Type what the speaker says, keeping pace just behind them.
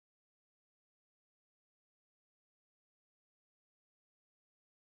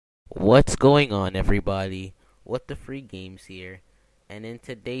What's going on, everybody? What the free games here? And in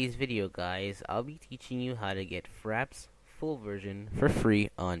today's video, guys, I'll be teaching you how to get Fraps full version for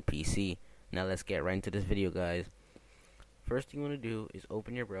free on PC. Now let's get right into this video, guys. First thing you want to do is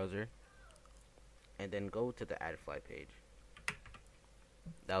open your browser and then go to the AdFly page.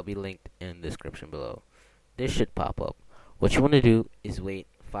 That'll be linked in the description below. This should pop up. What you want to do is wait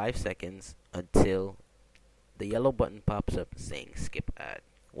 5 seconds until the yellow button pops up saying skip ad.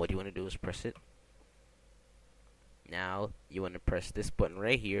 What you want to do is press it. Now you want to press this button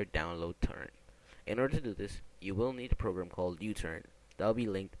right here, download torrent. In order to do this, you will need a program called UTorrent. That'll be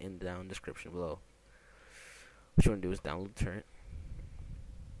linked in the down description below. What you want to do is download torrent.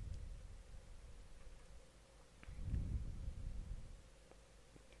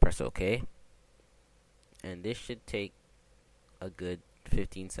 Press OK. And this should take a good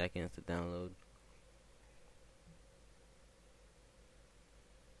 15 seconds to download.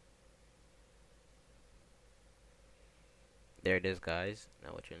 There it is, guys.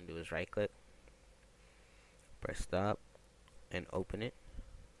 Now what you're going to do is right click, press stop, and open it.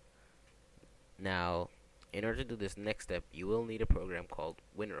 Now, in order to do this next step, you will need a program called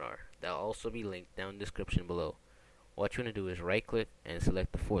Winrar. That will also be linked down in the description below. What you're going to do is right click and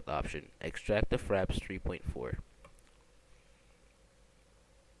select the fourth option, extract the Fraps 3.4.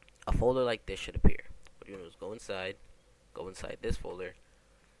 A folder like this should appear. What you're going to do is go inside this folder,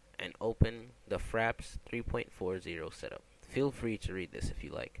 and open the Fraps 3.40 setup. Feel free to read this if you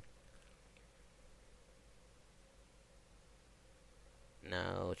like.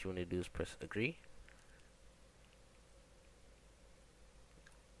 Now what you want to do is press agree.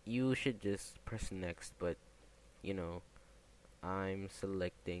 You should just press next, but you know, I'm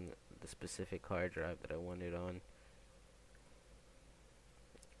selecting the specific hard drive that I want it on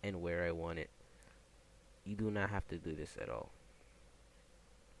and where I want it. You do not have to do this at all.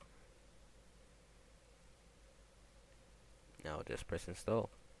 Now just press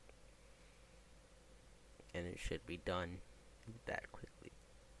install, and it should be done that quickly.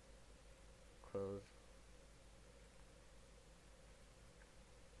 Close.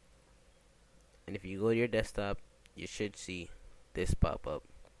 And if you go to your desktop, you should see this pop up,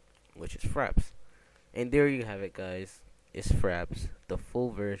 which is Fraps. And there you have it, guys. It's Fraps, the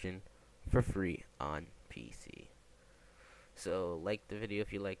full version for free on PC. So like the video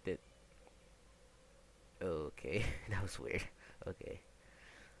if you liked it. Okay, that was weird. Okay.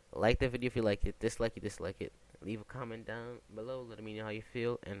 Like the video if you like it, dislike it. Leave a comment down below letting me know how you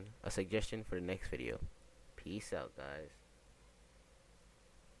feel and a suggestion for the next video. Peace out, guys.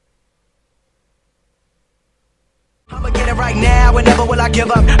 I'ma get it right now, and never will I give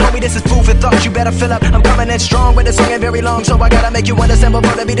up. Homie, this is food for thought, you better fill up. I'm coming in strong, but the song ain't very long, so I gotta make you understand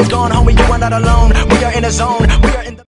before the beat is gone. Homie, you are not alone, we are in a zone.